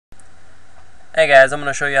Hey guys, I'm going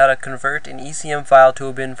to show you how to convert an ECM file to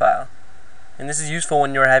a bin file. And this is useful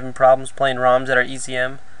when you're having problems playing ROMs that are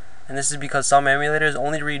ECM, and this is because some emulators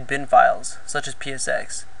only read bin files, such as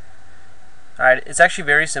PSX. Alright, it's actually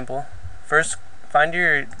very simple. First, find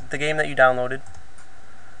the game that you downloaded.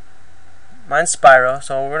 Mine's Spyro,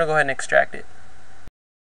 so we're going to go ahead and extract it.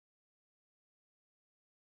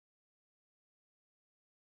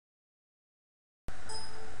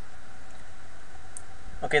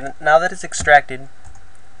 Okay, now that it's extracted,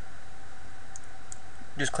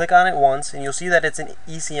 just click on it once and you'll see that it's an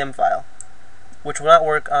ECM file, which will not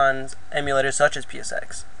work on emulators such as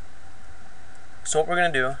PSX. So what we're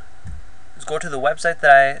going to do is go to the website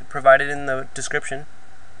that I provided in the description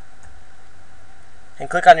and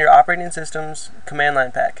click on your operating system's command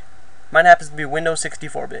line pack. Mine happens to be Windows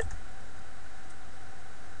 64-bit.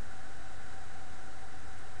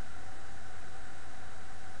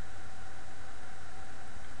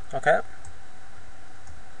 Okay.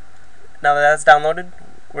 Now that that's downloaded,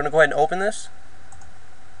 we're going to go ahead and open this.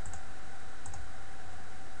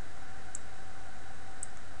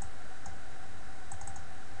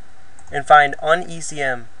 And find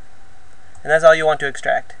un-ECM. And that's all you want to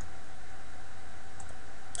extract.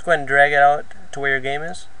 Let's go ahead and drag it out to where your game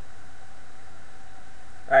is.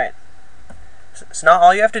 Alright. So now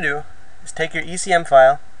all you have to do is take your ECM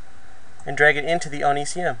file and drag it into the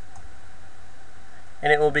un-ECM.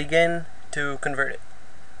 And it will begin to convert it.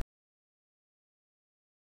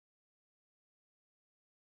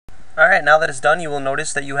 Alright, now that it's done, you will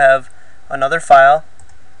notice that you have another file,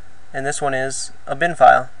 and this one is a bin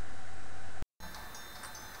file.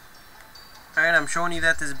 Alright, I'm showing you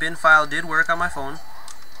that this bin file did work on my phone.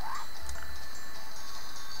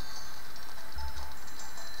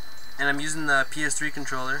 And I'm using the PS3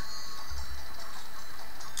 controller.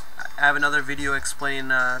 I have another video explaining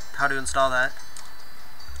how to install that.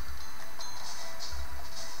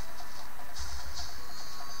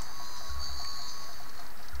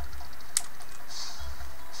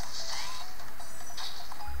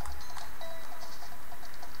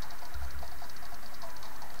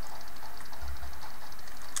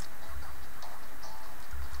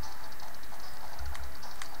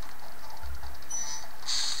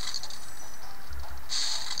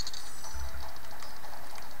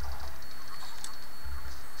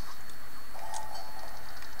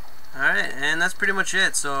 Alright, and that's pretty much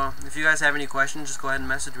it. So if you guys have any questions, just go ahead and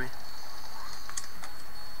message me.